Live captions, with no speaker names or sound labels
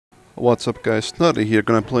What's up guys, Snorri here,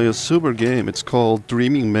 gonna play a super game. It's called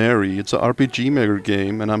Dreaming Mary. It's a RPGMaker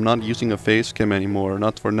game and I'm not using a face cam anymore.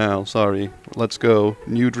 Not for now, sorry. Let's go.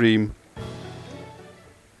 New dream.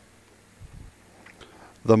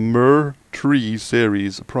 The Mer Tree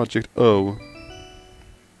series, Project O.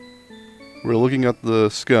 We're looking at the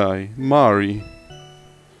sky. Mari.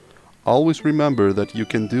 Always remember that you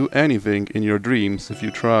can do anything in your dreams if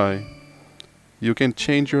you try. You can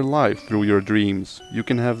change your life through your dreams. You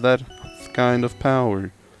can have that kind of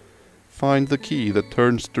power. Find the key that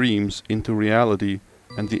turns dreams into reality,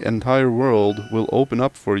 and the entire world will open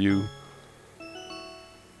up for you.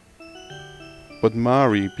 But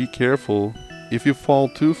Mari, be careful. If you fall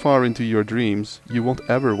too far into your dreams, you won't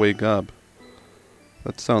ever wake up.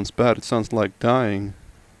 That sounds bad. It sounds like dying.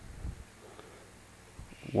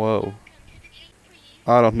 Whoa.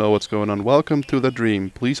 I don't know what's going on. Welcome to the dream.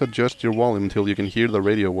 Please adjust your volume until you can hear the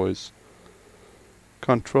radio voice.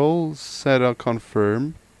 Control, set,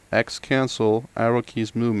 confirm. X cancel, arrow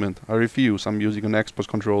keys movement. I refuse. I'm using an Xbox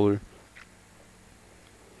controller.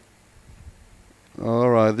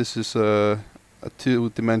 Alright, this is a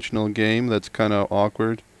two-dimensional game that's kinda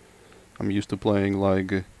awkward. I'm used to playing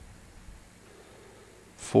like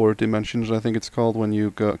 4 dimensions, I think it's called, when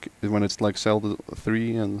you go when it's like Zelda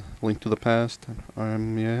 3 and Link to the Past.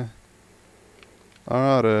 Yeah.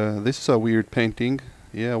 Alright, this is a weird painting.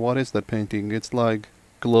 Yeah, what is that painting? It's like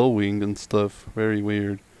glowing and stuff. Very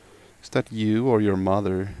weird. Is that you or your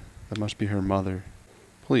mother? That must be her mother.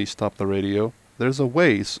 Please stop the radio. There's a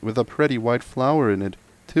vase with a pretty white flower in it.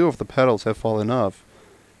 2 of the petals have fallen off.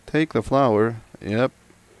 Take the flower. Yep.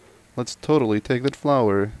 Let's totally take that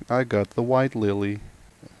flower. I got the white lily.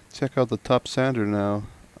 Check out the top center now.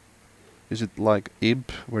 Is it like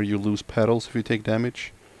Ib, where you lose petals if you take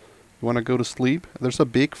damage? You wanna go to sleep? There's a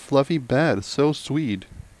big fluffy bed, so sweet.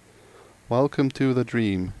 Welcome to the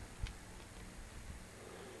dream.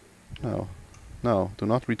 No. No, do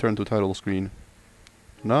not return to title screen.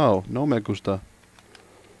 No, no me gusta.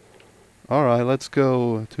 Alright, let's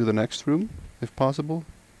go to the next room, if possible.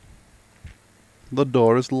 The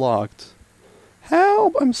door is locked.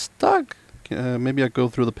 Help, I'm stuck! Maybe I go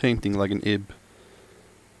through the painting like an Ib.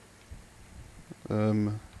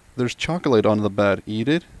 There's chocolate on the bed. Eat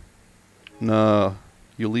it? No.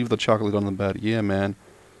 You leave the chocolate on the bed. Yeah, man.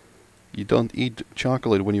 You don't eat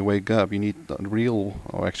chocolate when you wake up. You need the real...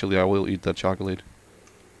 Oh, actually, I will eat that chocolate.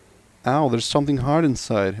 Ow, there's something hard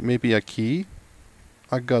inside. Maybe a key?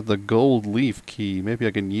 I got the gold leaf key. Maybe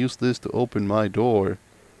I can use this to open my door.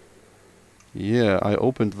 Yeah, I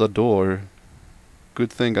opened the door. Good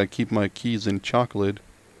thing I keep my keys in chocolate.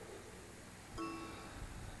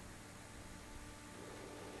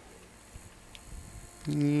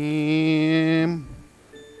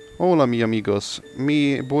 Hola, mi amigos.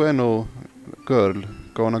 Mi bueno girl.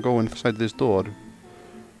 Gonna go inside this door.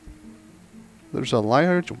 There's a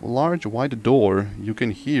large white door. You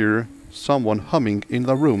can hear someone humming in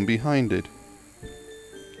the room behind it.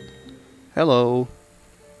 Hello.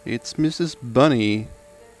 It's Mrs. Bunny,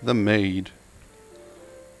 the maid.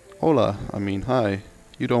 Hola, I mean hi.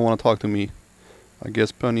 You don't want to talk to me. I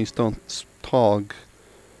guess bunnies don't talk.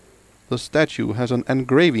 The statue has an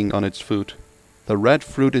engraving on its foot. The red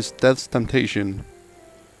fruit is death's temptation.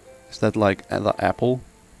 Is that like the apple?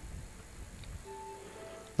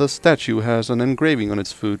 The statue has an engraving on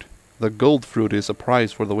its foot. The gold fruit is a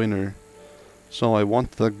prize for the winner. So I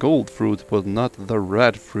want the gold fruit, but not the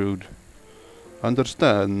red fruit.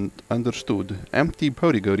 Understood. Empty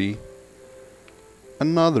potty-goody.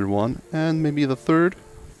 Another one, and maybe the third.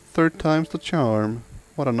 Third time's the charm.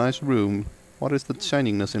 What a nice room. What is the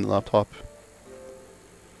shininess in the laptop?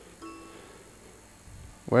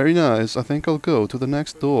 Very nice. I think I'll go to the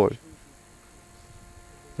next door.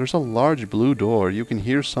 There's a large blue door. You can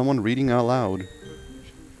hear someone reading out loud.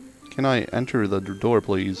 Can I enter the door,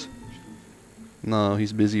 please? No,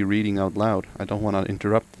 he's busy reading out loud. I don't want to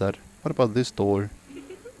interrupt that. What about this door?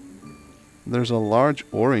 There's a large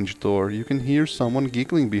orange door. You can hear someone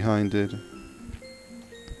giggling behind it.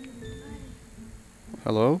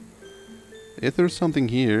 Hello? If there's something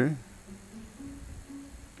here...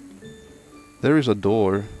 There is a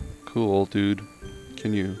door. Cool, dude.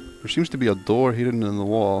 There seems to be a door hidden in the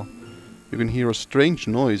wall. You can hear a strange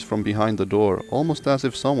noise from behind the door, almost as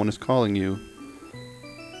if someone is calling you.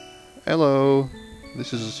 Hello.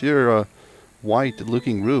 This is your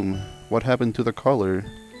white-looking room. What happened to the color?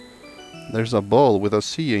 There's a bowl with a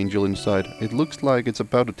sea angel inside. It looks like it's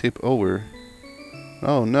about to tip over.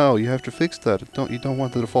 Oh no, you have to fix that. You don't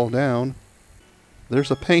want it to fall down.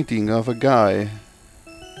 There's a painting of a guy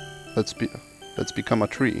that's become a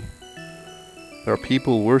tree. There are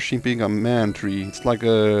people worshipping a man tree. It's like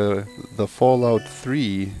the Fallout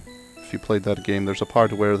 3. If you played that game, there's a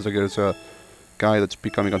part where there's a guy that's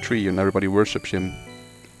becoming a tree and everybody worships him.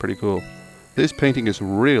 Pretty cool. This painting is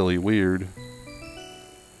really weird.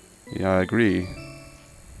 Yeah, I agree.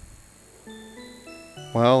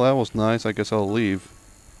 Well, that was nice. I guess I'll leave.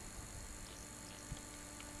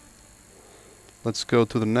 Let's go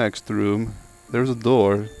to the next room. There's a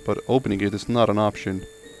door, but opening it is not an option.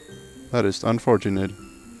 That is unfortunate.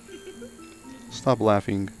 Stop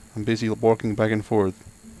laughing. I'm busy walking back and forth.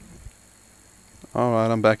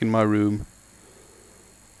 Alright, I'm back in my room.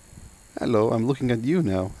 Hello, I'm looking at you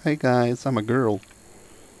now. Hey guys, I'm a girl.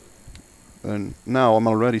 And now I'm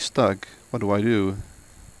already stuck. What do I do?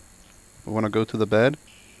 I wanna go to the bed?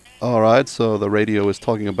 Alright, so the radio is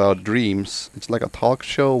talking about dreams. It's like a talk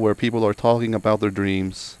show where people are talking about their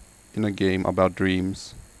dreams in a game about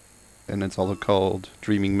dreams. And it's all called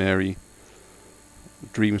Dreaming Mary.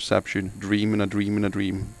 Dreamception. Dream in a dream in a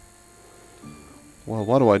dream. Well,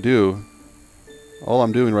 what do I do? All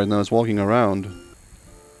I'm doing right now is walking around.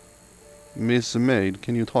 Miss Maid,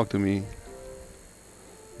 can you talk to me?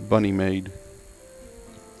 Bunny Maid.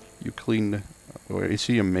 You clean... Or is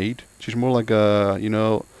she a maid? She's more like a, you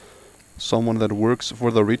know, someone that works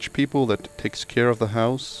for the rich people that takes care of the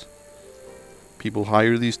house. People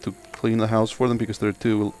hire these to clean the house for them because they're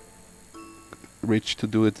too rich to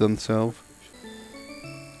do it themselves.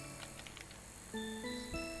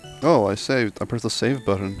 Oh, I saved. I pressed the save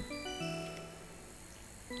button.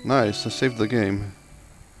 Nice, I saved the game.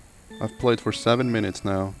 I've played for 7 minutes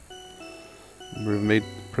now. We've made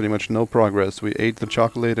pretty much no progress. We ate the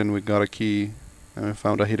chocolate and we got a key. And we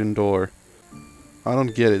found a hidden door. I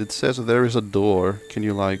don't get it. It says there is a door. Can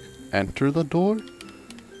you, like, enter the door?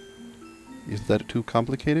 Is that too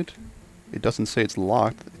complicated? It doesn't say it's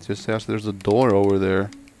locked. It just says there's a door over there.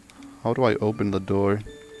 How do I open the door?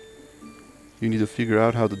 You need to figure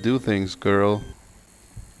out how to do things, girl.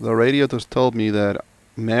 The radio just told me that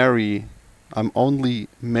Mary... I'm only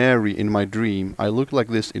Mary in my dream. I look like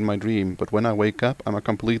this in my dream, but when I wake up, I'm a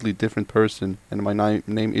completely different person, and my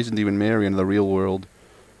name isn't even Mary in the real world.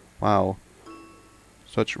 Wow.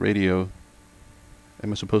 Such radio.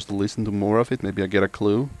 Am I supposed to listen to more of it? Maybe I get a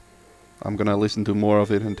clue? I'm gonna listen to more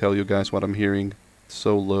of it and tell you guys what I'm hearing. It's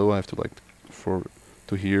so low, I have to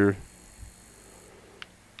to hear.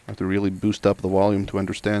 I have to really boost up the volume to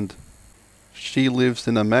understand. She lives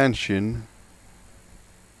in a mansion.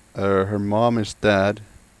 Her mom is dead,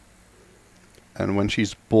 and when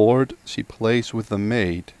she's bored, she plays with the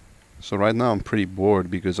maid. So right now I'm pretty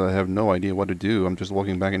bored because I have no idea what to do. I'm just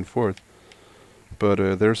walking back and forth.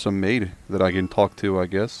 But there's a maid that I can talk to, I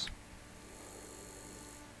guess.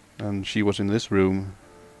 And she was in this room.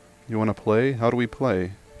 You wanna play? How do we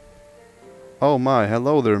play? Oh my,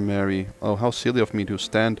 hello there, Mary. Oh, how silly of me to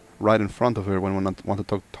stand right in front of her when I want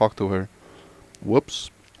to talk to her.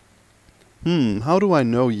 Whoops. How do I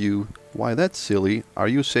know you? Why, that's silly. Are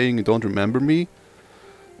you saying you don't remember me?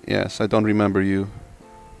 Yes, I don't remember you.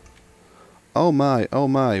 Oh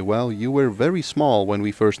my, well, you were very small when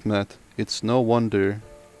we first met. It's no wonder.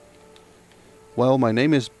 Well, my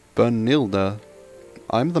name is Bunilda.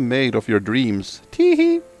 I'm the maid of your dreams.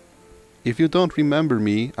 Tee-hee! If you don't remember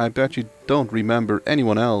me, I bet you don't remember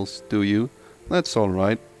anyone else, do you? That's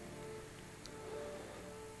alright.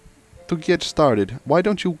 To get started, why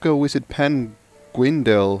don't you go visit Pen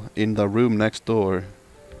Gwendel in the room next door?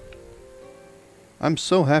 I'm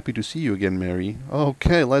so happy to see you again, Mary.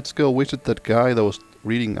 Okay, let's go visit that guy that was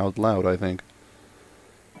reading out loud, I think.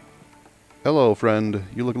 Hello, friend.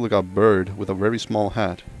 You look like a bird with a very small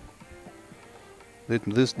hat.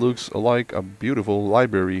 This looks like a beautiful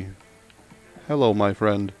library. Hello, my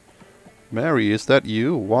friend. Mary, is that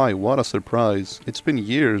you? Why, what a surprise. It's been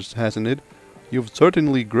years, hasn't it? You've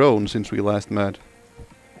certainly grown since we last met.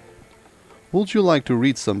 Would you like to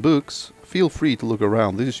read some books? Feel free to look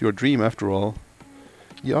around. This is your dream after all.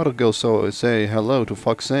 You ought to go say hello to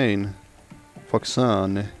Foxane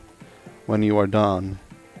when you are done.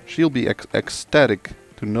 She'll be ecstatic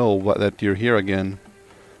to know that you're here again.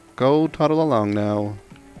 Go toddle along now.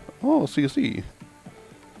 Oh, see.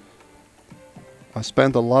 I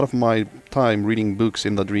spent a lot of my time reading books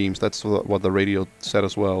in the dreams. That's what the radio said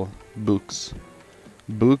as well. Books.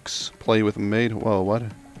 Books, play with a maid. Whoa, what?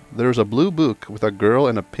 There's a blue book with a girl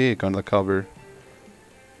and a pig on the cover.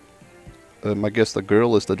 I guess the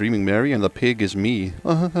girl is the Dreaming Mary and the pig is me.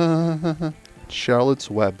 Charlotte's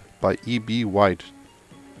Web by E.B. White.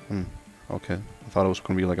 Okay. I thought it was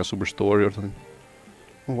going to be like a super story or something.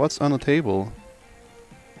 What's on the table?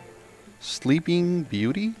 Sleeping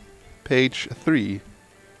Beauty? Page 3.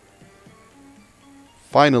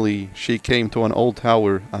 Finally, she came to an old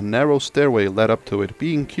tower. A narrow stairway led up to it.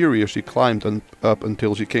 Being curious, she climbed up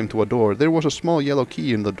until she came to a door. There was a small yellow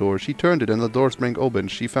key in the door. She turned it and the door sprang open.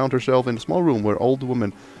 She found herself in a small room where old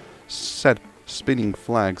women sat spinning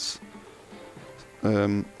flags.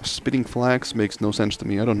 Spinning flags makes no sense to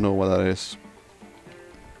me. I don't know what that is.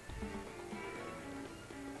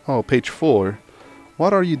 Oh, page 4.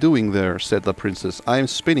 What are you doing there? Said the princess. I am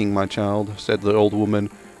spinning, my child, said the old woman.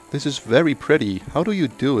 This is very pretty. How do you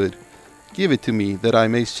do it? Give it to me, that I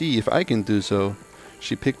may see if I can do so.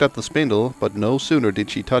 She picked up the spindle, but no sooner did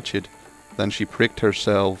she touch it than she pricked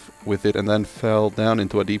herself with it and then fell down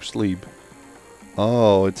into a deep sleep.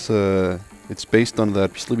 Oh, it's based on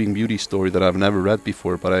that Sleeping Beauty story that I've never read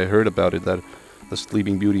before, but I heard about it, that the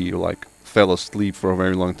Sleeping Beauty, like, fell asleep for a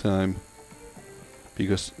very long time.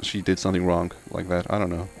 Because she did something wrong, like that. I don't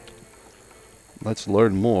know. Let's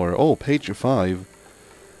learn more. Oh, page 5.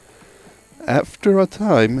 After a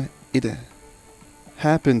time, it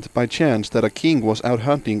happened by chance that a king was out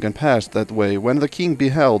hunting and passed that way. When the king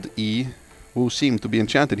beheld who seemed to be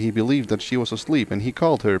enchanted, he believed that she was asleep, and he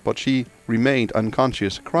called her, but she remained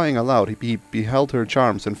unconscious. Crying aloud, he beheld her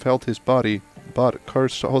charms and felt his body, but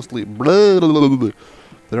cursed hostily.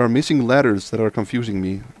 There are missing letters that are confusing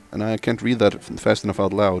me, and I can't read that fast enough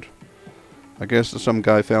out loud. I guess some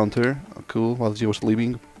guy found her. Oh, cool, while she was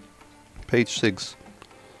sleeping. Page 6.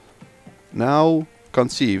 Now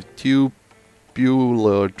conceived,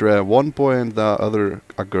 tubular, one boy and the other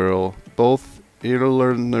a girl, both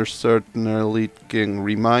Irlernercertnerliking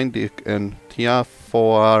Remindik and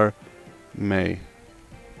Tiafoar May.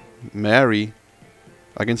 Mary.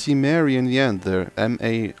 I can see Mary in the end there.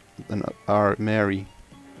 M-A-R, Mary.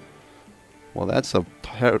 Well, that's a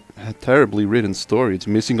terribly written story. It's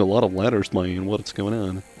missing a lot of letters, man. What's going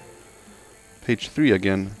on? Page 3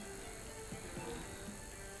 again.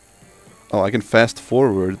 Oh, I can fast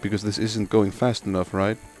forward because this isn't going fast enough,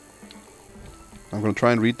 right? I'm gonna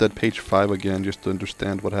try and read that page 5 again just to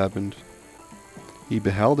understand what happened. He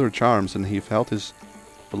beheld her charms and he felt his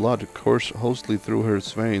blood course hostily through her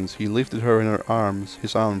veins. He lifted her in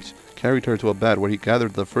his arms, carried her to a bed where he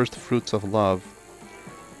gathered the first fruits of love.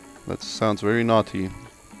 That sounds very naughty.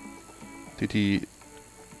 Did he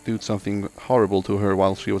do something horrible to her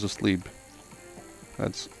while she was asleep?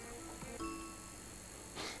 That's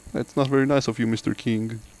not very nice of you, Mr.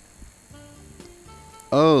 King.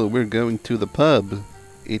 Oh, we're going to the pub.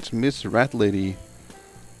 It's Miss Rat Lady.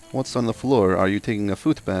 What's on the floor? Are you taking a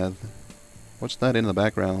foot bath? What's that in the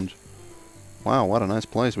background? Wow, what a nice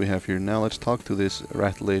place we have here. Now let's talk to this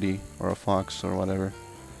rat lady, or a fox, or whatever.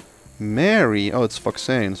 Mary! Oh, it's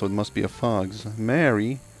Foxane, so it must be a fox.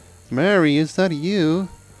 Mary? Mary, is that you?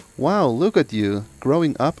 Wow, look at you.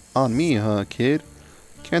 Growing up on me, huh, kid?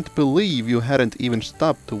 Can't believe you hadn't even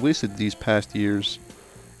stopped to visit these past years.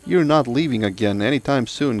 You're not leaving again anytime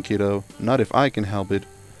soon, kiddo. Not if I can help it.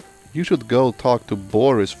 You should go talk to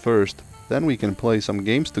Boris first. Then we can play some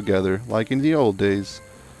games together, like in the old days.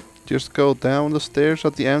 Just go down the stairs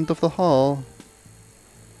at the end of the hall.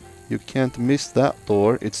 You can't miss that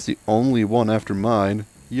door. It's the only one after mine.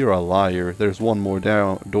 You're a liar. There's one more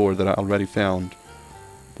door that I already found.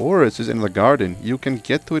 Boris is in the garden. You can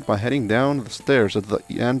get to it by heading down the stairs at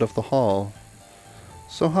the end of the hall.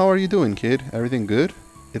 So how are you doing, kid? Everything good?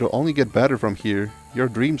 It'll only get better from here. Your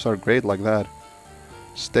dreams are great like that.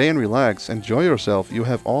 Stay and relax. Enjoy yourself. You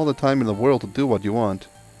have all the time in the world to do what you want.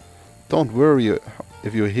 Don't worry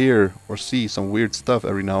if you hear or see some weird stuff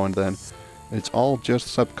every now and then. It's all just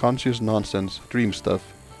subconscious nonsense, dream stuff.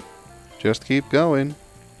 Just keep going.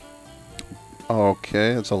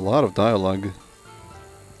 Okay, it's a lot of dialogue.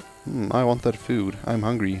 I want that food. I'm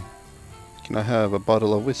hungry. Can I have a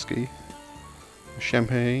bottle of whiskey?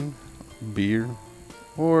 Champagne? Beer?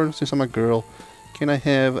 Or, since I'm a girl, can I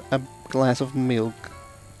have a glass of milk?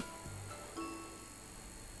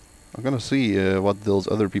 I'm gonna see what those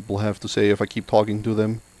other people have to say if I keep talking to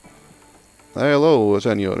them. Hello,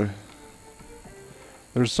 senor.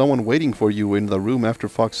 There's someone waiting for you in the room after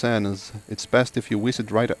Foxanne's. It's best if you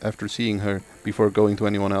visit right after seeing her, before going to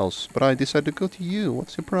anyone else. But I decided to go to you.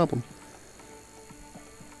 What's your problem?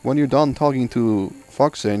 When you're done talking to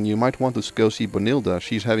Foxanne, you might want to go see Bonilda.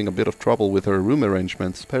 She's having a bit of trouble with her room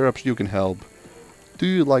arrangements. Perhaps you can help. Do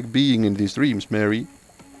you like being in these dreams, Mary?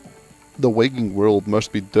 The waking world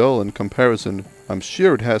must be dull in comparison. I'm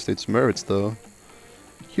sure it has its merits, though.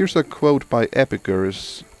 Here's a quote by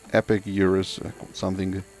Epicurus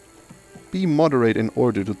something. Be moderate in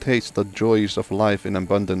order to taste the joys of life in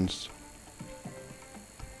abundance.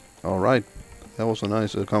 Alright, that was a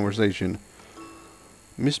nice conversation.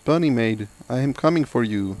 Miss Bunnymaid, I am coming for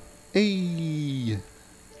you. Hey!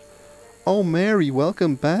 Oh, Mary,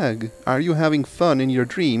 welcome back. Are you having fun in your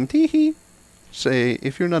dream? Teehee. Say,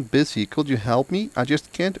 if you're not busy, could you help me? I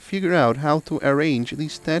just can't figure out how to arrange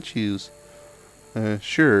these statues.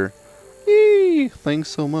 Sure. Yee, thanks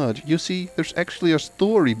so much. You see, there's actually a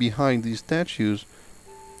story behind these statues.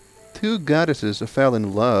 Two goddesses fell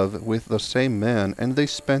in love with the same man, and they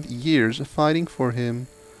spent years fighting for him.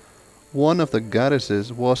 One of the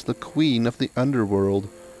goddesses was the queen of the underworld.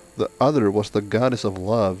 The other was the goddess of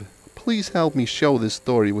love. Please help me show this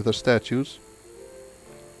story with the statues.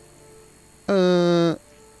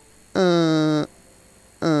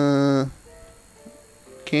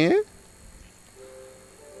 Can?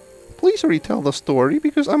 Please retell the story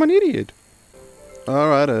because I'm an idiot.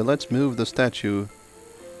 Alright, let's move the statue.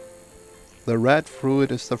 The red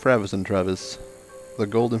fruit is the Fravison Travis. The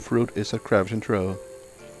golden fruit is a Cravison Tro.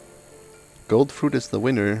 Gold fruit is the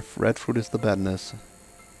winner, red fruit is the badness.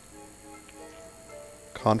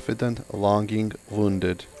 Confident, longing,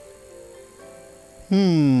 wounded.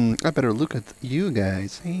 I better look at you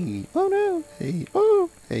guys. Hey, oh no, hey, oh,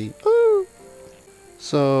 hey, oh.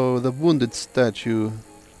 So, the wounded statue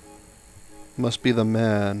must be the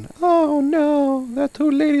man. Oh no, the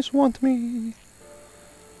two ladies want me.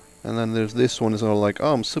 And then there's this one is all like,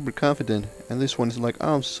 oh, I'm super confident. And this one is like,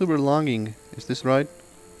 oh, I'm super longing. Is this right?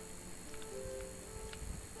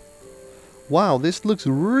 Wow, this looks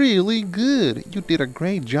really good. You did a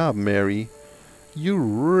great job, Mary. You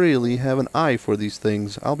really have an eye for these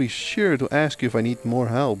things. I'll be sure to ask you if I need more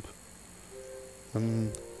help.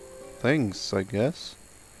 Thanks, I guess.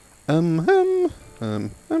 Later,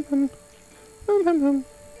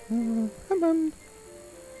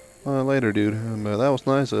 dude. That was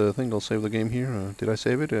nice. I think I'll save the game here. Did I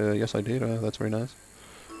save it? Yes, I did. That's very nice.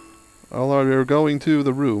 We're going to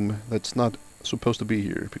the room that's not supposed to be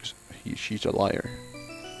here because she's a liar.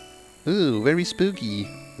 Ooh, very spooky.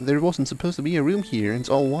 There wasn't supposed to be a room here, and it's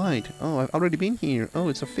all white. Oh, I've already been here. Oh,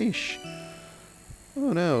 it's a fish.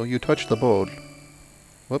 Oh no, you touched the bowl.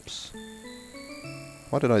 Whoops.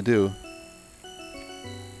 What did I do?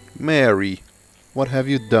 Mary, what have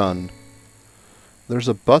you done? There's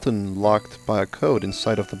a button locked by a code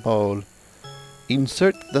inside of the bowl.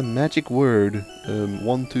 Insert the magic word.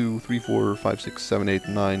 1, 2, 3, 4, 5, 6, 7, 8,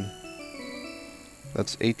 9.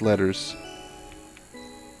 That's 8 letters.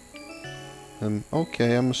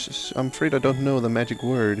 Okay, I'm afraid I don't know the magic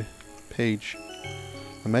word. Page.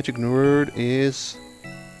 The magic word is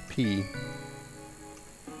P.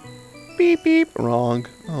 Beep beep. Wrong.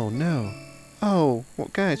 Oh no. Oh, well,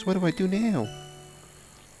 guys, what do I do now?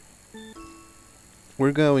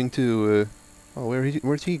 We're going to. Oh,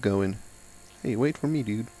 where's he going? Hey, wait for me,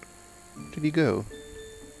 dude. Where did he go?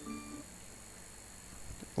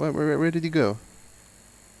 Where did he go?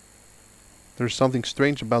 There's something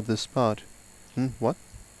strange about this spot. What?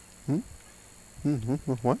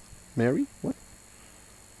 What? Mary? What?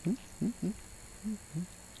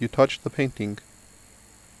 You touched the painting.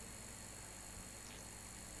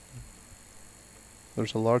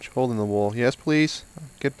 There's a large hole in the wall. Yes, please.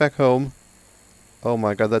 Get back home. Oh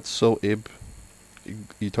my god, that's so ib.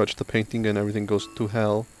 You touch the painting and everything goes to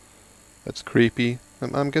hell. That's creepy.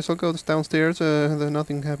 I guess I'll go downstairs.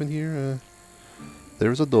 Nothing happened here.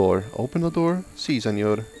 There's a door. Open the door. Si,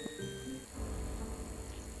 senor.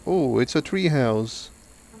 Oh, it's a treehouse.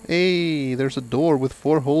 Hey, there's a door with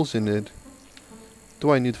 4 holes in it. Do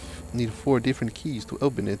I need 4 different keys to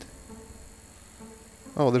open it?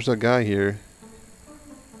 Oh, there's a guy here.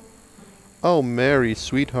 Oh, Mary,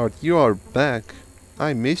 sweetheart, you are back.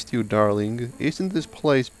 I missed you, darling. Isn't this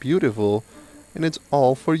place beautiful? And it's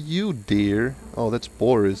all for you, dear. Oh, that's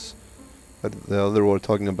Boris. That the other one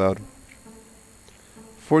talking about.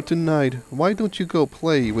 For tonight, why don't you go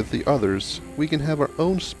play with the others? We can have our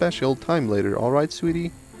own special time later, alright,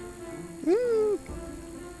 sweetie?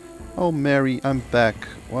 Oh, Mary, I'm back.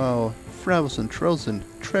 Wow. Frozen, Trozen,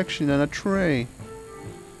 traction and a tray.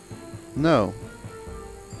 No.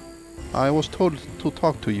 I was told to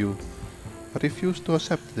talk to you. I refuse to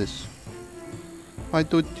accept this. Why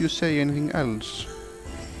don't you say anything else?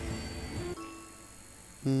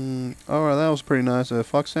 Alright, that was pretty nice.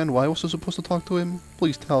 Foxen, why was I supposed to talk to him?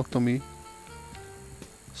 Please talk to me.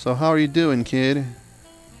 So how are you doing, kid?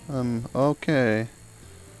 Okay.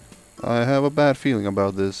 I have a bad feeling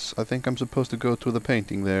about this. I think I'm supposed to go to the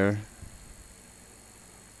painting there.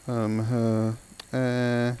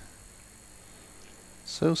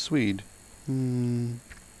 So sweet.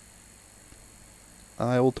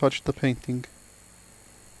 I will touch the painting.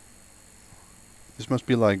 This must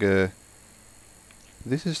be like a...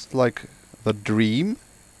 This is like the dream.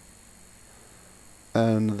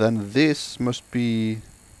 And then this must be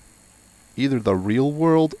either the real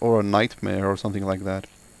world or a nightmare or something like that.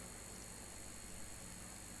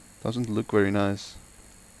 Doesn't look very nice.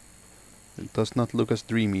 It does not look as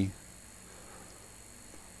dreamy.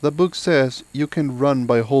 The book says you can run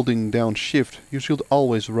by holding down shift. You should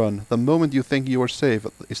always run. The moment you think you are safe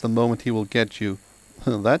is the moment he will get you.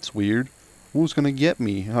 That's weird. Who's gonna get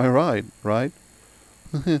me? Alright, right?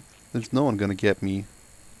 There's no one gonna get me.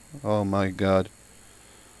 Oh my god.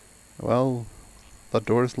 Well, the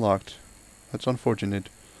door is locked. That's unfortunate.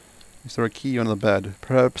 Is there a key on the bed?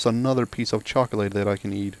 Perhaps another piece of chocolate that I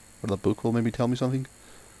can eat. Or the book will maybe tell me something?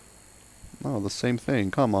 Oh, the same thing.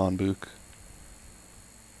 Come on, book.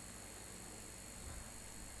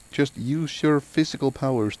 Just use your physical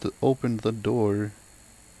powers to open the door.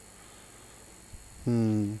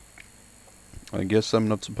 I guess I'm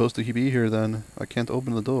not supposed to be here then. I can't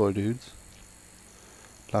open the door, dudes.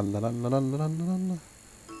 La la la la la la la la.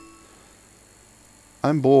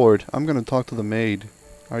 I'm bored. I'm gonna talk to the maid.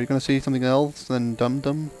 Are you gonna say something else than dum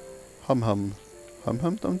dum? Hum hum. Hum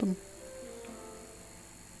hum dum dum.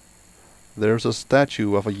 There's a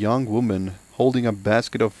statue of a young woman holding a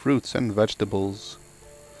basket of fruits and vegetables.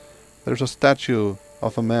 There's a statue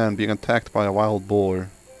of a man being attacked by a wild boar.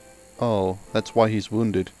 Oh, that's why he's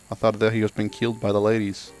wounded. I thought that he was being killed by the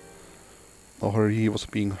ladies. Or he was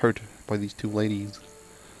being hurt by these two ladies.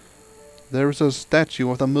 There is a statue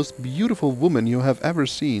of the most beautiful woman you have ever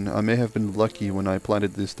seen. I may have been lucky when I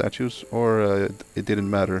planted these statues, or it didn't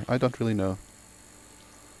matter. I don't really know.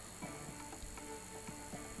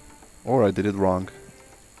 Or I did it wrong.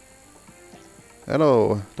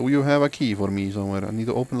 Hello, do you have a key for me somewhere? I need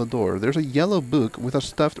to open the door. There's a yellow book with a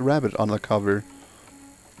stuffed rabbit on the cover.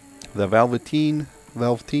 The Velveteen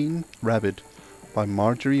Rabbit by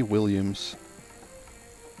Marjorie Williams.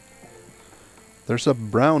 There's a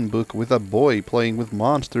brown book with a boy playing with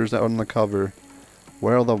monsters on the cover.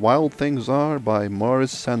 Where the Wild Things Are by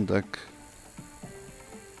Morris Sendak.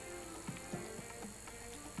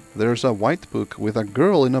 There's a white book with a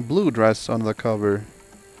girl in a blue dress on the cover.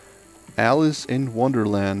 Alice in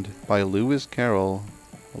Wonderland by Lewis Carroll.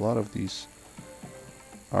 A lot of these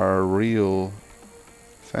are real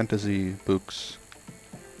fantasy books.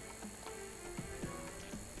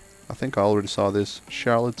 I think I already saw this.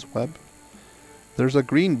 Charlotte's Web. There's a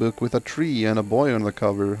green book with a tree and a boy on the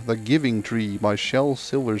cover. The Giving Tree by Shel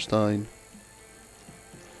Silverstein.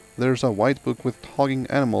 There's a white book with talking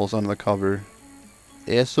animals on the cover.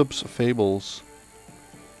 Aesop's Fables.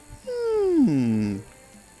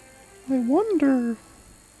 I wonder.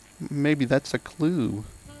 Maybe that's a clue.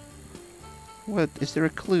 What? Is there a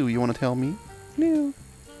clue you want to tell me? No.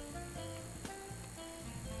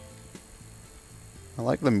 I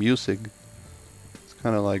like the music. It's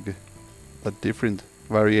kind of like the different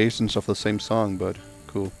variations of the same song, but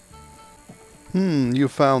cool. You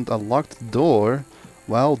found a locked door.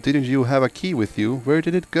 Well, didn't you have a key with you? Where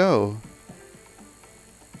did it go?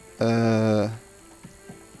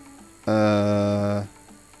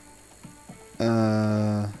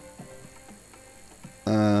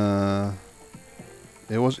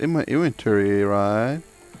 It was in my inventory, right?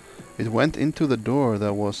 It went into the door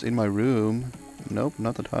that was in my room. Nope,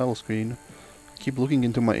 not the tile screen. Keep looking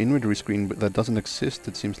into my inventory screen, but that doesn't exist,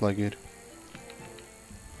 it seems like it.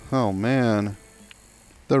 Oh man.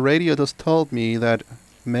 The radio just told me that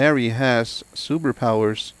Mary has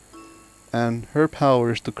superpowers, and her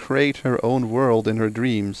power is to create her own world in her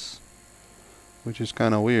dreams. Which is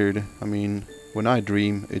kinda weird. I mean, when I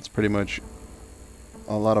dream, it's pretty much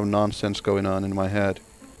a lot of nonsense going on in my head.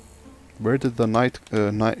 Where did the night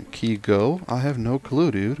key go? I have no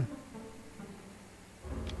clue, dude.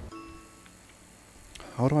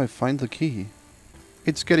 How do I find the key?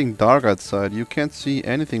 It's getting dark outside. You can't see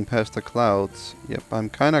anything past the clouds. Yep, I'm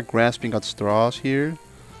kinda grasping at straws here.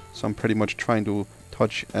 So I'm pretty much trying to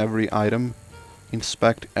touch every item.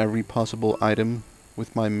 Inspect every possible item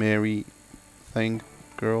with my Mary thing.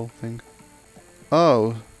 Girl thing.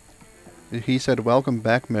 Oh. He said, welcome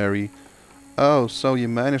back, Mary. Oh, so you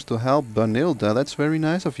managed to help Vanilda. That's very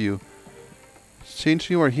nice of you. Since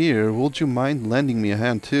you are here, would you mind lending me a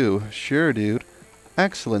hand too? Sure, dude.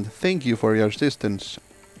 Excellent. Thank you for your assistance.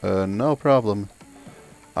 No problem.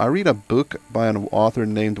 I read a book by an author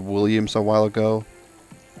named Williams a while ago.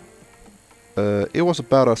 It was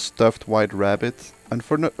about a stuffed white rabbit.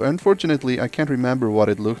 Unfortunately, I can't remember what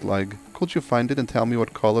it looked like. Could you find it and tell me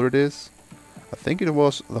what color it is? I think it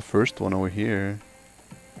was the first one over here.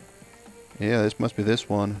 Yeah, this must be this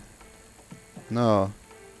one. No,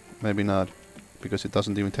 maybe not. Because it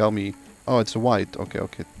doesn't even tell me. Oh, it's white.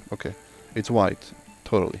 Okay. It's white.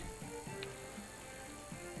 Totally.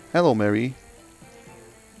 Hello, Mary.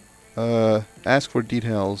 Ask for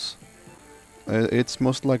details. It's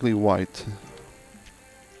most likely white.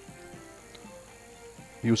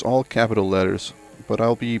 Use all capital letters, but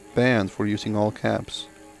I'll be banned for using all caps.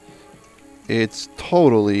 It's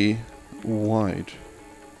totally white.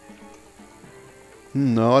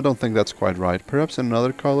 No, I don't think that's quite right. Perhaps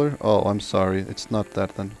another color? Oh, I'm sorry. It's not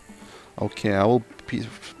that then. Okay, I will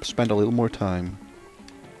spend a little more time.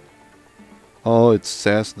 Oh, it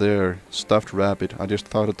says there, stuffed rabbit. I just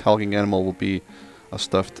thought a talking animal would be a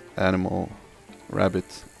stuffed animal.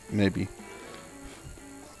 Rabbit, maybe.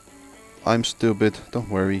 I'm stupid, don't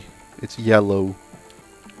worry. It's yellow.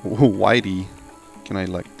 Whitey. Can I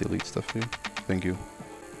like delete stuff here? Thank you.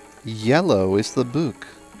 Yellow is the book.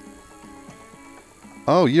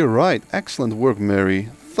 Oh, you're right. Excellent work, Mary.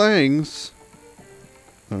 Thanks.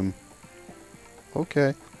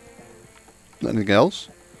 Okay. Anything else?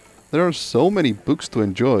 There are so many books to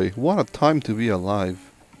enjoy. What a time to be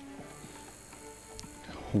alive.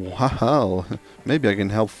 Wow. Maybe I can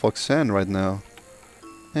help Foxanne right now.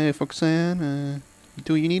 Hey, Foxanne.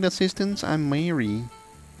 Do you need assistance? I'm Mary.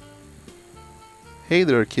 Hey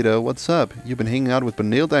there, kiddo. What's up? You been hanging out with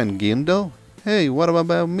Benilda and Gindo? Hey, what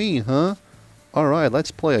about me, huh? Alright,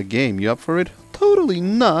 let's play a game. You up for it? Totally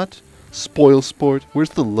not. Spoil sport.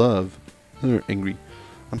 Where's the love? Angry.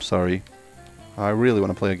 I'm sorry. I really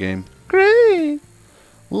want to play a game. Great!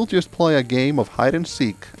 We'll just play a game of hide and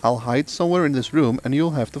seek. I'll hide somewhere in this room and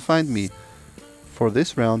you'll have to find me. For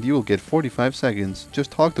this round, you will get 45 seconds.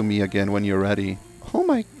 Just talk to me again when you're ready. Oh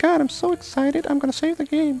my god, I'm so excited. I'm gonna save the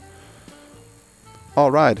game.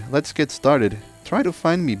 Alright, let's get started. Try to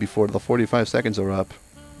find me before the 45 seconds are up.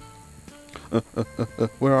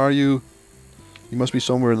 Where are you? You must be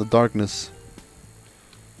somewhere in the darkness.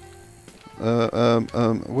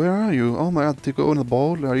 Where are you? Oh my god, to go in the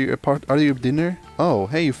boat? Are you dinner? Oh,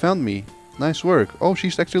 hey, you found me. Nice work. Oh,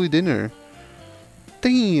 she's actually dinner.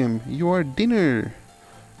 Damn, you are dinner.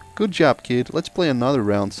 Good job, kid. Let's play another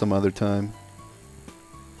round some other time.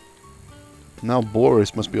 Now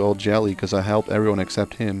Boris must be all jelly because I helped everyone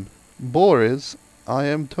except him. Boris, I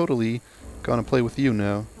am totally gonna play with you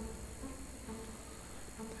now.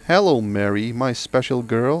 Hello, Mary, my special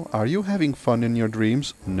girl. Are you having fun in your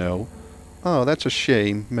dreams? No. Oh, that's a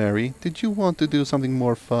shame, Mary. Did you want to do something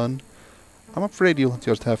more fun? I'm afraid you'll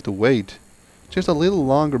just have to wait. Just a little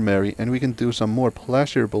longer, Mary, and we can do some more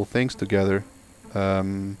pleasurable things together.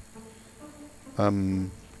 Okay.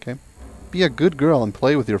 Be a good girl and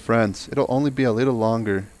play with your friends. It'll only be a little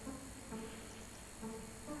longer.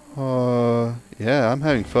 Yeah, I'm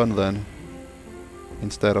having fun then.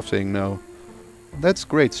 Instead of saying no. That's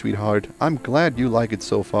great, sweetheart. I'm glad you like it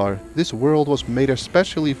so far. This world was made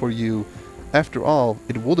especially for you. After all,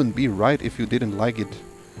 it wouldn't be right if you didn't like it.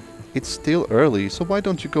 It's still early, so why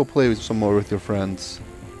don't you go play some more with your friends?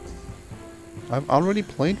 I've already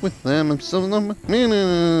played with them. I'm so...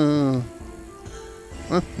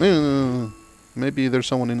 Maybe there's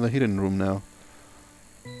someone in the hidden room now.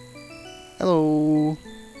 Hello.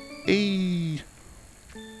 Hey.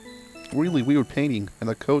 Really weird painting and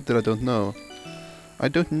a code that I don't know. I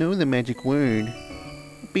don't know the magic word.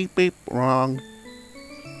 Beep beep, wrong.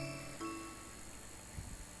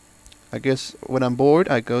 I guess when I'm bored,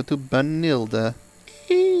 I go to Benilda.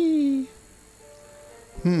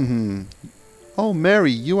 Oh,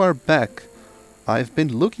 Mary, you are back. I've been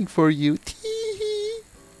looking for you.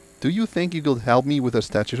 Do you think you could help me with the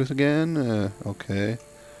statues again? Okay.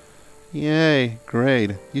 Yay,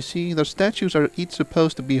 great. You see, the statues are each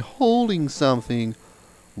supposed to be holding something.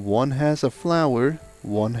 One has a flower,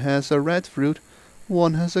 one has a red fruit,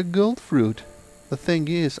 one has a gold fruit. The thing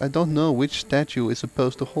is, I don't know which statue is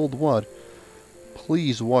supposed to hold what.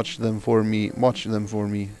 Please watch them for me. Match them for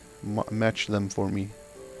me.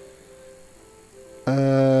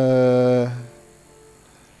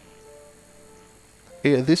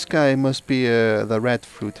 Yeah, this guy must be the red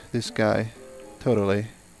fruit. This guy. Totally.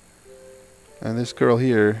 And this girl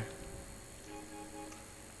here.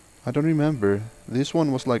 I don't remember. This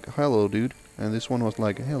one was like, hello, dude. And this one was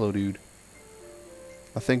like, hello, dude.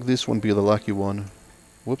 I think this one be the lucky one.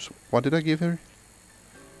 Whoops, what did I give her?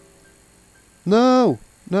 No!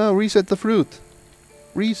 No, reset the fruit!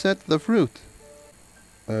 Reset the fruit!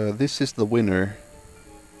 This is the winner.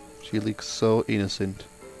 She looks so innocent.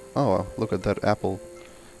 Oh, look at that apple.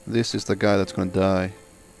 This is the guy that's gonna die.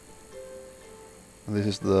 And this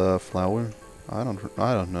is the flower? I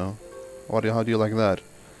don't know. How do you like that?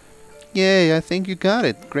 Yay, I think you got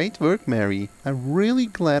it. Great work, Mary. I'm really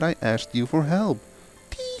glad I asked you for help.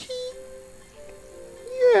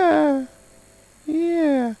 Yeah.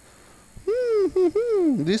 Yeah.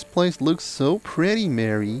 This place looks so pretty,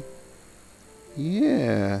 Mary.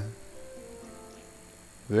 Yeah.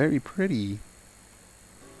 Very pretty.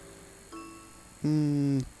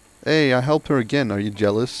 Hey, I helped her again. Are you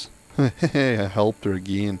jealous? Hey, I helped her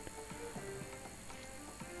again.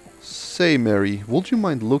 Say, Mary, would you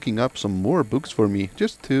mind looking up some more books for me?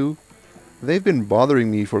 Just two. They've been bothering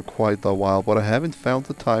me for quite a while, but I haven't found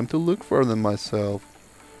the time to look for them myself.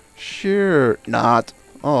 Sure, not.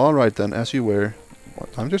 Oh, alright then, as you were.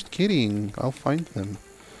 I'm just kidding. I'll find them.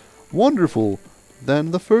 Wonderful.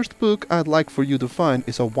 Then the first book I'd like for you to find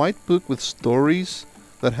is a white book with stories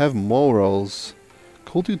that have morals.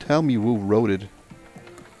 Could you tell me who wrote it?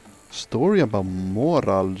 Story about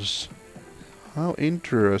morals. How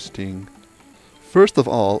interesting. First of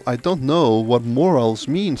all, I don't know what morals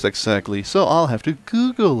means exactly, so I'll have to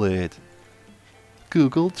Google it.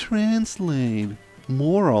 Google Translate.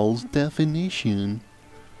 Morals definition.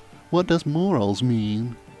 What does morals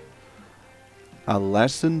mean? A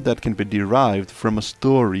lesson that can be derived from a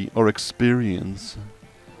story or experience.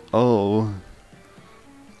 Oh.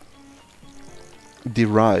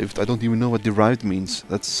 Derived. I don't even know what derived means.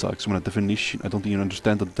 That sucks. When a definition, I don't even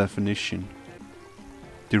understand the definition.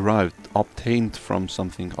 Derived. Obtained from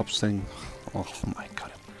something. Obtained. Oh my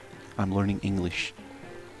god. I'm learning English.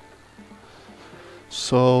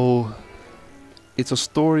 So, it's a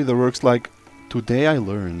story that works like, today I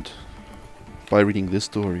learned by reading this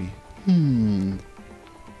story.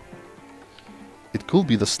 It could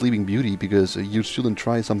be the Sleeping Beauty, because you shouldn't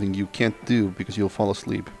try something you can't do because you'll fall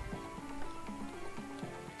asleep.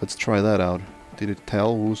 Let's try that out. Did it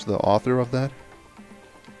tell who's the author of that?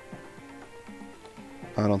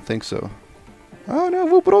 I don't think so. Oh no,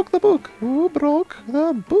 who broke the book? Who broke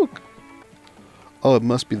the book? Oh, it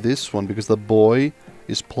must be this one, because the boy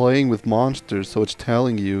is playing with monsters, so it's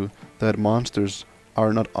telling you that monsters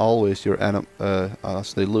are not always your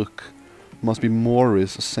as they look. Must be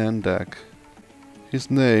Morris Sandak. His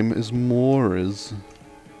name is Morris.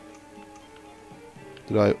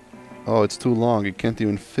 Did I... Oh, it's too long, it can't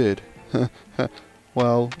even fit.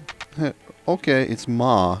 Well, okay, it's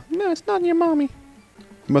Ma. No, it's not your mommy.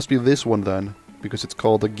 It must be this one then, because it's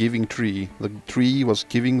called the Giving Tree. The tree was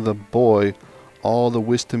giving the boy all the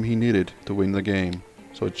wisdom he needed to win the game.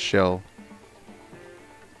 So it's Shell.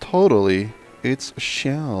 Totally, it's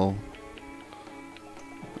Shell.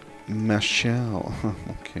 Michelle.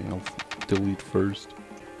 Okay, I'll delete first.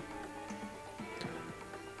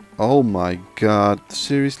 Oh my god,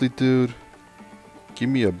 seriously dude? Give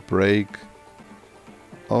me a break.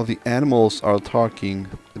 Oh, the animals are talking.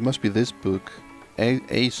 It must be this book.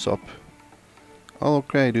 Aesop. Oh,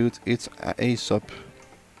 okay dude, it's Aesop.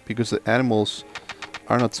 Because the animals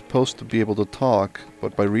are not supposed to be able to talk,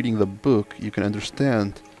 but by reading the book you can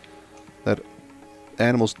understand that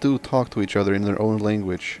animals do talk to each other in their own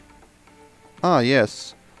language. Ah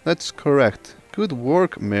yes, that's correct. Good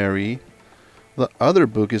work, Mary. The other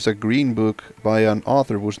book is a green book by an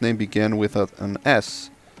author whose name began with an S.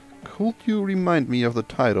 Could you remind me of the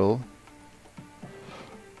title?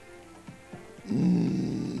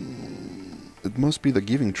 It must be The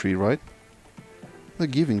Giving Tree, right? The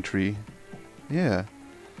Giving Tree. Yeah.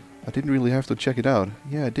 I didn't really have to check it out.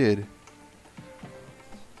 Yeah, I did.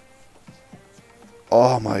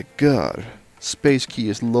 Oh my god. Space key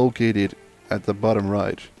is located at the bottom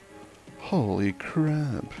right. Holy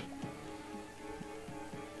crap.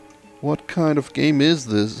 What kind of game is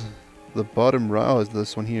this? The bottom right. Oh, is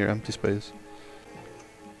this one here? Empty space.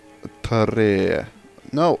 Tare.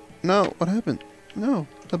 No, no, what happened? No,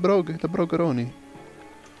 the brogaroni.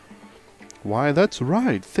 Why, that's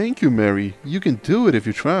right. Thank you, Mary. You can do it if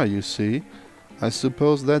you try, you see. I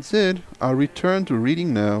suppose that's it. I'll return to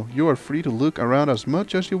reading now. You are free to look around as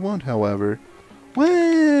much as you want, however.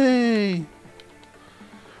 Way!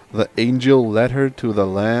 The angel led her to the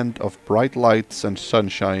land of bright lights and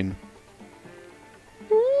sunshine.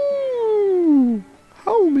 Ooh,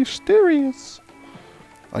 how mysterious.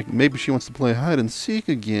 Like, maybe she wants to play hide and seek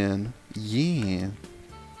again. Yeah.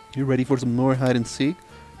 You ready for some more hide and seek?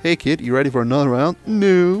 Hey kid, you ready for another round?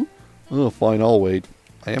 No. Oh, fine, I'll wait.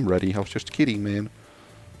 I am ready. I was just kidding, man.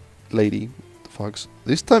 Lady, the fox.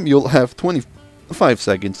 This time you'll have 25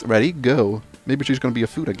 seconds. Ready? Go. Maybe she's gonna be a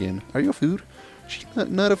food again. Are you a food? She's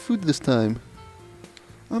not a food this time.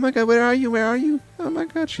 Oh my god, where are you? Where are you? Oh my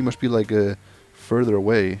god, she must be like further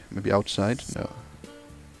away. Maybe outside? No.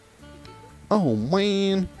 Oh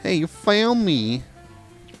man. Hey, you found me.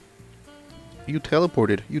 You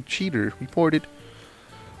teleported. You cheater. Reported.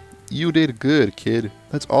 You did good, kid.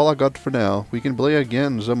 That's all I got for now. We can play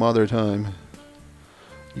again some other time.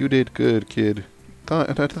 You did good, kid.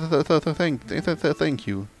 Thank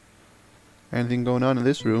you. Anything going on in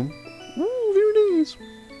this room? Ooh, very nice.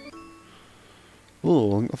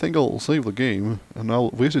 Oh, I think I'll save the game, and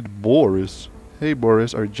I'll visit Boris. Hey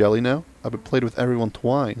Boris, are you jelly now? I've played with everyone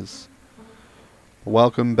twice.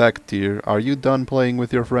 Welcome back, dear. Are you done playing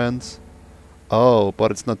with your friends? Oh,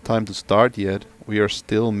 but it's not time to start yet. We are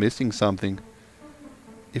still missing something.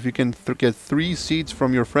 If you can get 3 seeds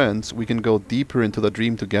from your friends, we can go deeper into the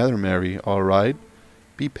dream together, Mary, alright?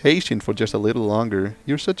 Be patient for just a little longer.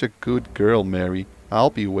 You're such a good girl, Mary.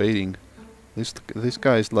 I'll be waiting. This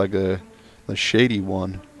guy's like the shady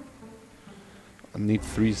one. I need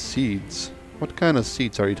 3 seeds. What kind of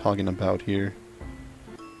seeds are you talking about here?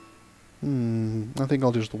 I think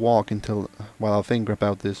I'll just walk while I think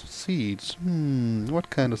about this. Seeds.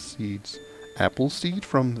 What kind of seeds? Apple seed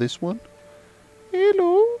from this one?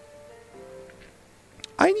 Hello?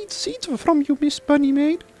 I need seeds from you, Miss Bunny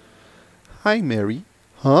Maid. Hi, Mary.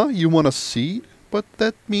 Huh? You want a seed? But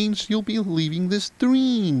that means you'll be leaving this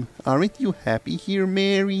dream. Aren't you happy here,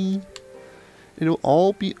 Mary? It'll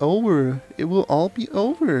all be over. It will all be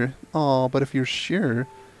over. Aw, but if you're sure...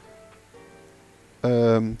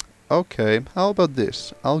 Okay, how about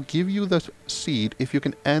this? I'll give you the seed if you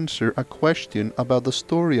can answer a question about the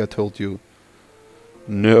story I told you.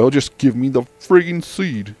 No, just give me the friggin'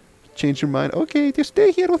 seed. Change your mind? Okay, just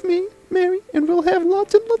stay here with me, Mary, and we'll have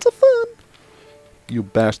lots and lots of fun. You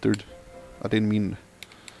bastard. I didn't mean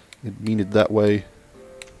it that way.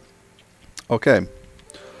 Okay.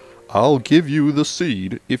 I'll give you the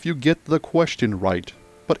seed if you get the question right.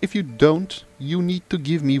 But if you don't, you need to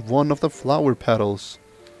give me one of the flower petals.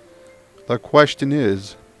 The question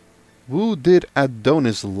is, who did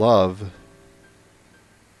Adonis love?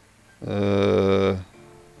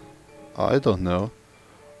 I don't know.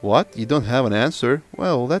 What? You don't have an answer?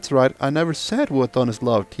 Well, that's right. I never said who Adonis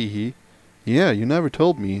loved, teehee. Yeah, you never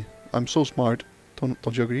told me. I'm so smart. Don't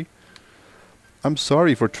you agree? I'm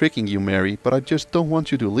sorry for tricking you, Mary, but I just don't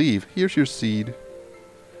want you to leave. Here's your seed.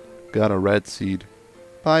 Got a red seed.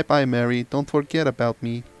 Bye-bye, Mary. Don't forget about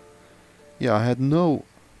me. Yeah, I had no...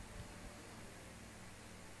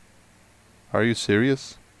 Are you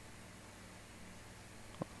serious?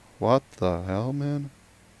 What the hell, man?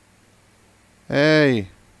 Hey!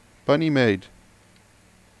 Bunny Maid!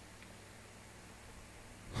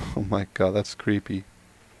 Oh my god, that's creepy.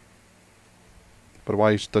 But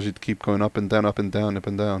why does it keep going up and down, up and down, up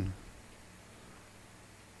and down?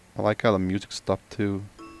 I like how the music stopped too.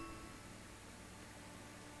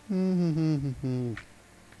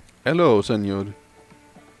 Hello, senor.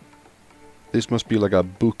 This must be like a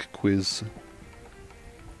book quiz.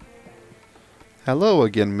 Hello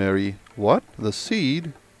again, Mary. What? The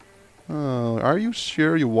seed? Oh, are you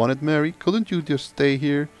sure you want it, Mary? Couldn't you just stay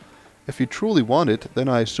here? If you truly want it, then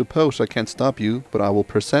I suppose I can't stop you, but I will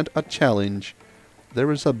present a challenge.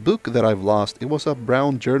 There is a book that I've lost. It was a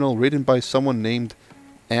brown journal written by someone named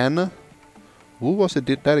Anna. Who was it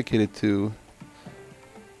dedicated to?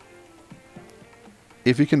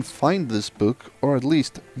 If you can find this book, or at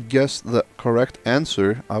least guess the correct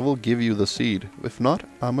answer, I will give you the seed. If not,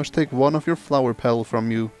 I must take one of your flower petals from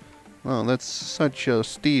you. Oh, that's such a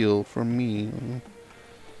steal from me.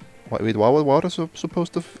 Wait, what was I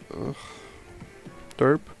supposed to...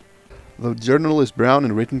 derp? The journal is brown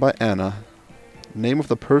and written by Anna. Name of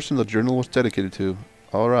the person the journal was dedicated to.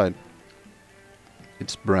 Alright.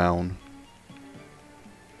 It's brown.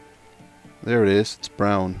 There it is, it's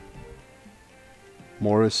brown.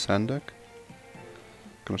 Morris Sandak?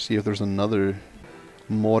 Gonna see if there's another...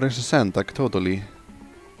 Morris Sandak, totally.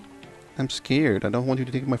 I'm scared. I don't want you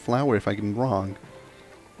to take my flower if I get it wrong.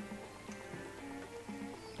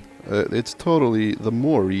 It's totally the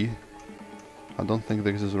Mori. I don't think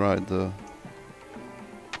this is right.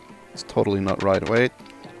 It's totally not right. Wait,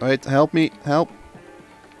 help me, help.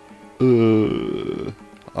 I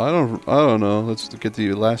don't know. Let's get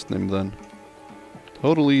the last name then.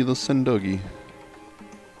 Totally the Sendogi.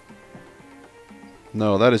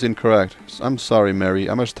 No, that is incorrect. I'm sorry, Mary.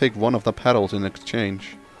 I must take one of the petals in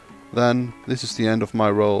exchange. Then, this is the end of my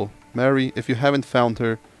role. Mary, if you haven't found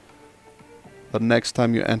her, the next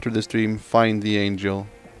time you enter this dream, find the angel.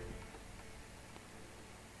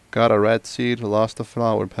 Got a red seed, lost a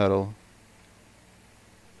flower petal.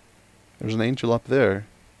 There's an angel up there.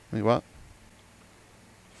 Wait, what?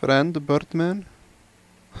 Friend, Birdman?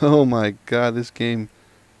 Oh my god, this game...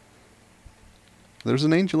 There's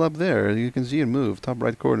an angel up there. You can see it move. Top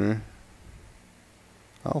right corner.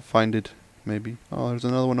 I'll find it, maybe. Oh, there's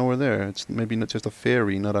another one over there. It's maybe not just a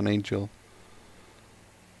fairy, not an angel.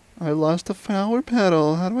 I lost a flower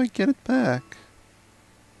petal. How do I get it back?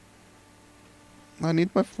 I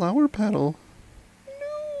need my flower petal.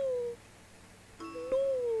 No.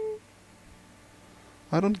 No.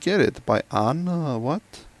 I don't get it. By Anna,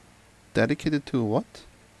 what? Dedicated to what?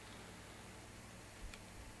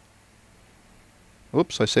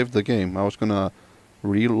 Oops, I saved the game. I was gonna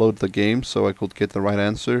reload the game so I could get the right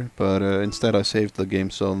answer, but instead I saved the game,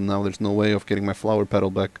 so now there's no way of getting my flower petal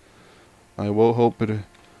back. I will hope it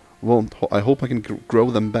won't. I hope I can grow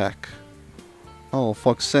them back. Oh,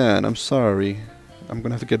 Foxanne, I'm sorry. I'm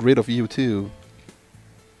gonna have to get rid of you too.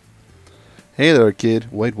 Hey there, kid.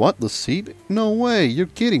 Wait, what? The seed? No way. You're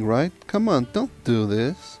kidding, right? Come on, don't do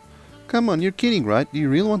this. Come on, you're kidding, right? Do you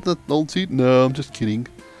really want that old seed? No, I'm just kidding.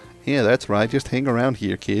 Yeah, that's right. Just hang around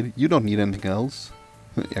here, kid. You don't need anything else.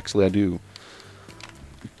 Actually, I do.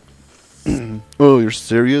 Oh, you're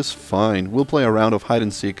serious? Fine. We'll play a round of hide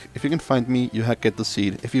and seek. If you can find me, you get the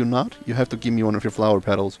seed. If you're not, you have to give me one of your flower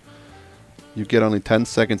petals. You get only 10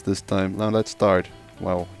 seconds this time. Now let's start.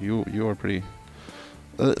 Wow, you are pretty...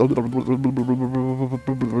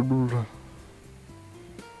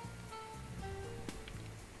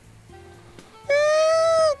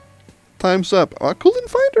 Time's up. I couldn't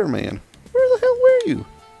find her, man. Where the hell were you?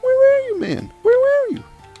 Where were you, man? Where were you?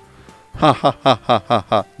 Ha ha ha ha ha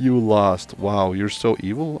ha. You lost. Wow, you're so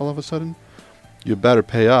evil all of a sudden. You better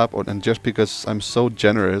pay up, and just because I'm so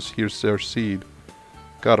generous, here's your seed.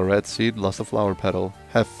 Got a red seed, lost a flower petal.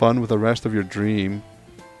 Have fun with the rest of your dream.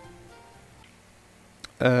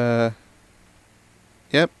 Yep,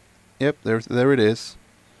 there it is.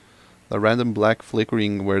 The random black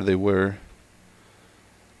flickering where they were.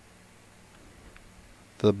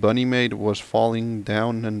 The bunny maid was falling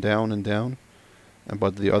down and down and down,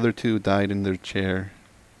 but the other two died in their chair.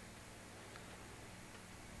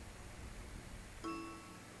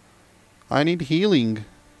 I need healing.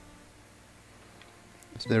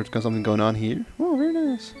 Is there something going on here? Oh, very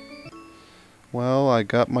nice. Well, I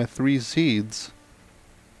got my 3 seeds.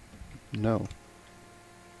 No.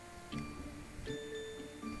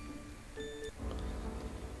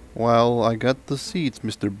 Well, I got the seeds,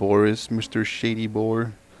 Mr. Boris, Mr. Shady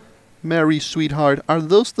Boar. Mary, sweetheart, are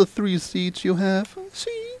those the 3 seeds you have?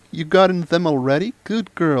 See? You gotten them already?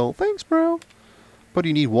 Good girl. Thanks, bro. But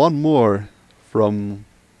you need 1 more. From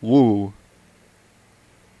Woo.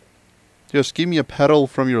 Just give me a petal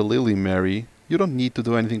from your lily, Mary. You don't need to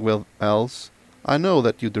do anything else. I know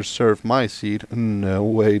that you deserve my seed. No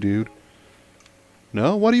way, dude.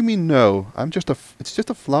 No? What do you mean no? It's just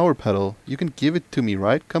a flower petal. You can give it to me,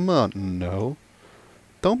 right? Come on. No.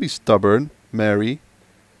 Don't be stubborn, Mary.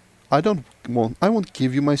 I won't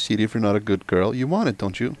give you my seed if you're not a good girl. You want it,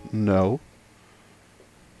 don't you? No.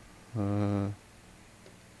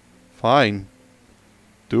 Fine.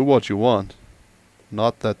 Do what you want.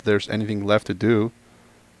 Not that there's anything left to do.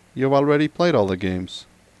 You've already played all the games.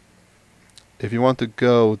 If you want to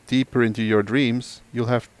go deeper into your dreams,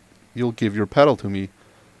 you'll give your petal to me.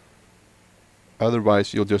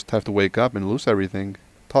 Otherwise, you'll just have to wake up and lose everything.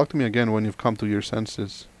 Talk to me again when you've come to your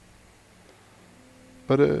senses.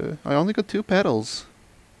 But, I only got 2 petals.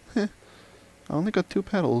 I only got 2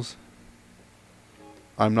 petals.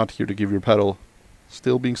 I'm not here to give your petal.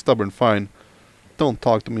 Still being stubborn, fine. Don't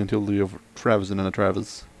talk to me until you have Travis and a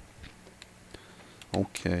Travis.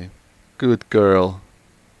 Okay. Good girl.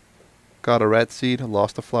 Got a red seed,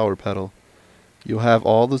 lost a flower petal. You have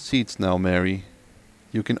all the seeds now, Mary.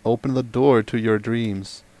 You can open the door to your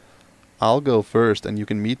dreams. I'll go first and you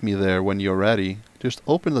can meet me there when you're ready. Just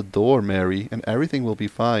open the door, Mary, and everything will be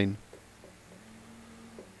fine.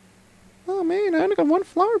 Oh man, I only got 1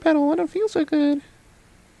 flower petal. I don't feel so good.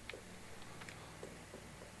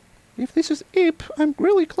 If this is Ip, I'm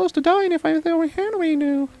really close to dying if I throw a hand right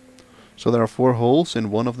now. So there are 4 holes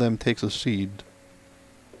and one of them takes a seed.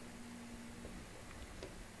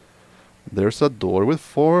 There's a door with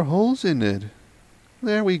 4 holes in it.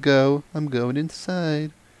 There we go. I'm going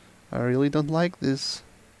inside. I really don't like this.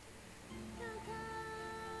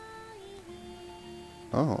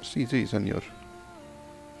 Oh, sí, señor.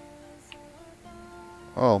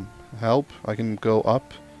 Oh, help. I can go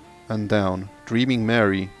up and down. Dreaming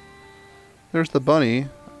Mary. There's the bunny.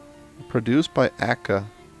 Produced by Akka.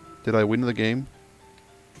 Did I win the game?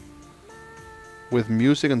 With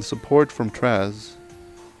music and support from Traz.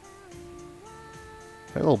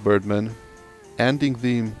 Hello, Birdman. Ending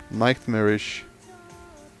the nightmarish.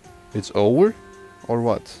 It's over? Or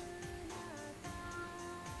what?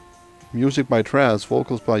 Music by Traz,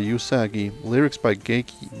 vocals by Usagi, lyrics by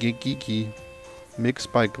Geeki, mix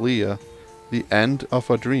by Glia. The end of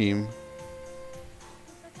a dream.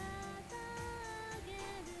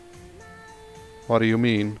 What do you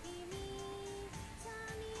mean?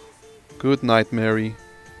 Good night, Mary.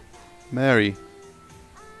 Mary.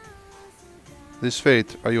 This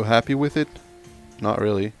fate, are you happy with it? Not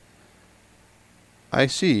really. I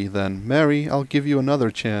see, then. Mary, I'll give you another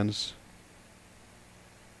chance.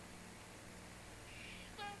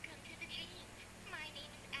 Welcome to the dream, my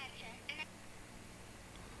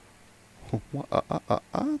What?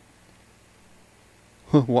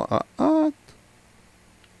 What?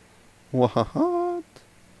 What?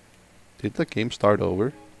 Did the game start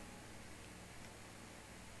over?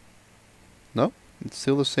 No, it's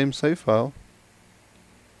still the same save file.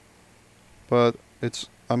 But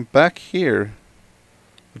I'm back here.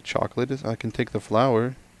 The chocolate is, I can take the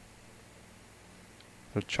flower.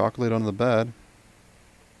 There's chocolate on the bed.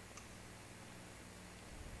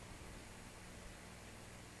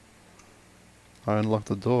 I unlocked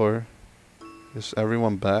the door. Is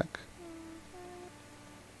everyone back?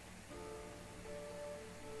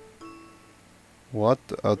 What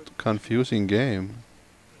a confusing game.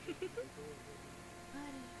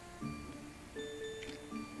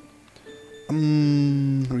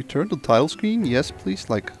 Return to title screen? Yes, please.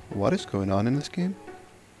 Like, what is going on in this game?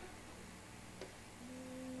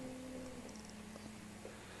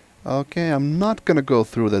 Okay, I'm not gonna go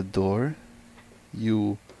through that door.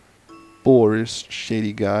 You Boris,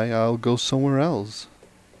 shady guy. I'll go somewhere else.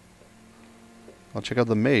 I'll check out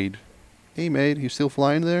the maid. Hey maid, you still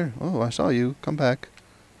flying there? Oh, I saw you. Come back.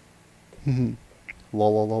 Lol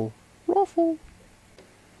lol lol. Ruffle.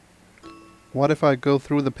 What if I go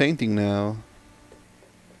through the painting now?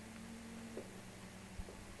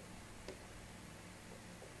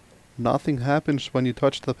 Nothing happens when you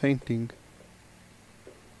touch the painting.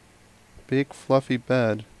 Big fluffy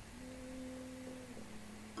bed.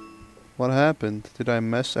 What happened? Did I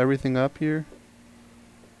mess everything up here?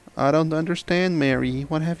 I don't understand, Mary.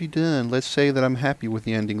 What have you done? Let's say that I'm happy with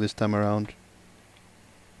the ending this time around.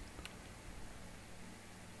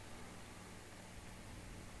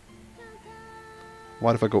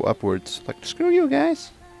 What if I go upwards? Like, screw you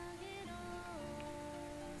guys!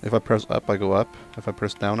 If I press up, I go up. If I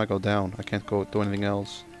press down, I go down. I can't go do anything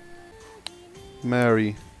else.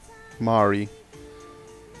 Mary.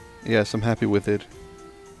 Yes, I'm happy with it.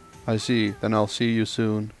 I see. Then I'll see you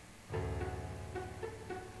soon.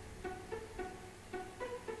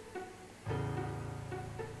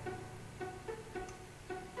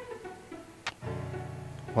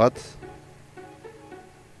 What?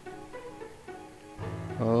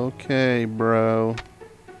 Okay, bro.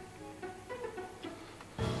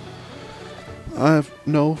 I have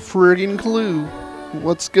no friggin' clue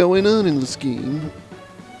what's going on in this game.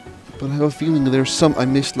 But I have a feeling there's I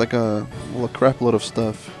missed like a crap load of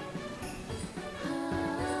stuff.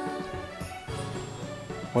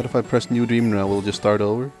 What if I press new dream now? Will it just start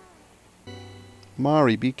over?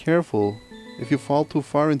 Mari, be careful. If you fall too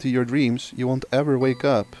far into your dreams, you won't ever wake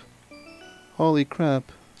up. Holy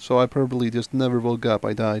crap. So I probably just never woke up.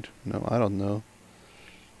 I died. No, I don't know.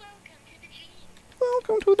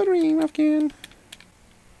 Welcome to the dream again.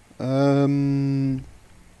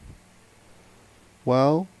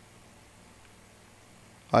 Well,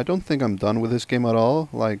 I don't think I'm done with this game at all.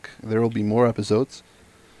 Like, there will be more episodes.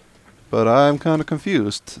 But I'm kind of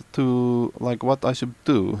confused to, like, what I should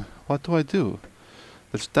do. What do I do?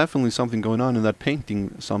 There's definitely something going on in that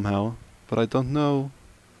painting somehow. But I don't know.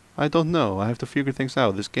 I have to figure things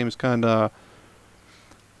out. This game is kind of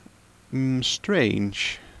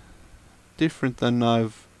strange. Different than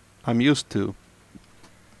I'm used to.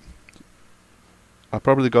 I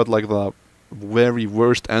probably got like the very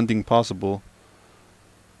worst ending possible.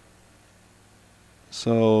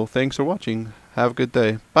 So, thanks for watching. Have a good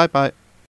day. Bye bye.